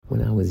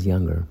When I was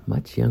younger,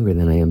 much younger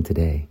than I am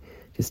today,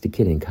 just a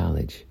kid in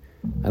college,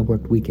 I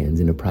worked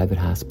weekends in a private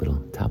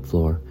hospital, top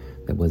floor,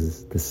 that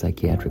was the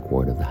psychiatric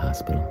ward of the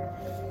hospital.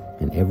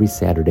 And every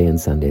Saturday and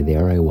Sunday,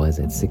 there I was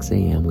at 6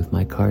 a.m. with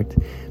my cart,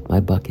 my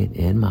bucket,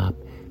 and mop,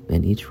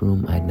 and each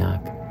room I'd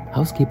knock.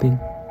 Housekeeping.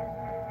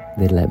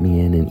 They'd let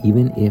me in, and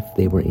even if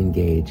they were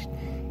engaged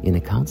in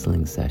a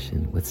counseling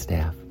session with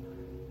staff,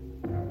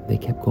 they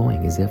kept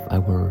going as if I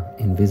were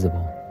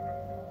invisible.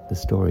 The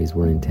stories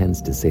were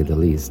intense, to say the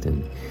least,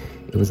 and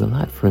it was a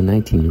lot for a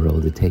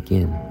 19-year-old to take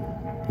in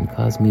and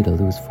caused me to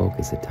lose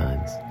focus at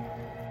times.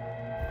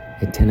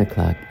 At 10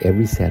 o'clock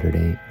every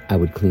Saturday, I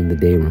would clean the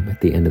day room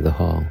at the end of the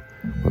hall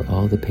where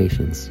all the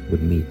patients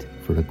would meet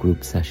for a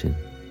group session.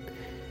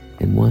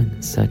 In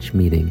one such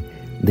meeting,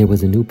 there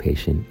was a new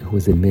patient who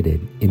was admitted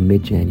in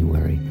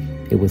mid-January.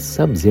 It was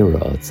sub-zero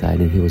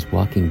outside, and he was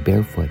walking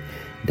barefoot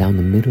down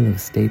the middle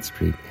of State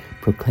Street,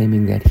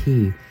 proclaiming that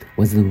he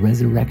was the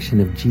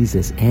resurrection of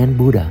Jesus and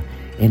Buddha.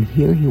 And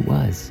here he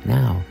was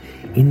now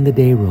in the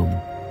day room,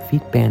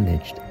 feet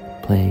bandaged,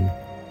 playing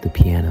the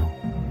piano.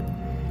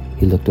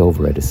 He looked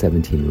over at a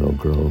 17-year-old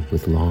girl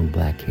with long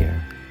black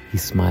hair. He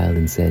smiled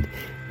and said,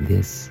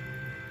 "This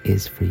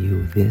is for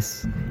you.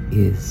 This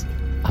is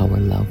our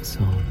love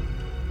song."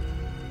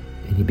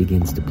 And he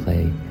begins to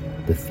play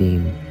the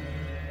theme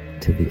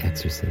to The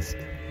Exorcist.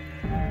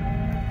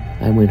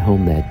 I went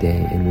home that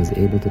day and was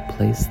able to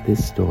place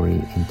this story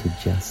into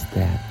just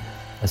that,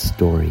 a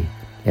story,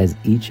 as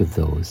each of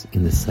those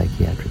in the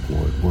psychiatric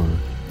ward were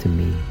to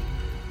me.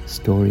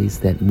 Stories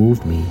that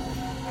moved me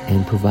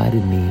and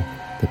provided me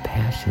the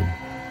passion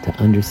to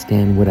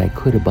understand what I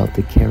could about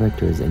the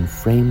characters and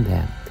frame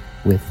that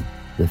with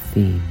the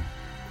theme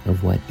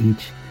of what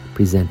each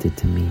presented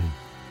to me,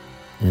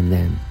 and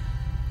then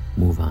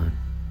move on.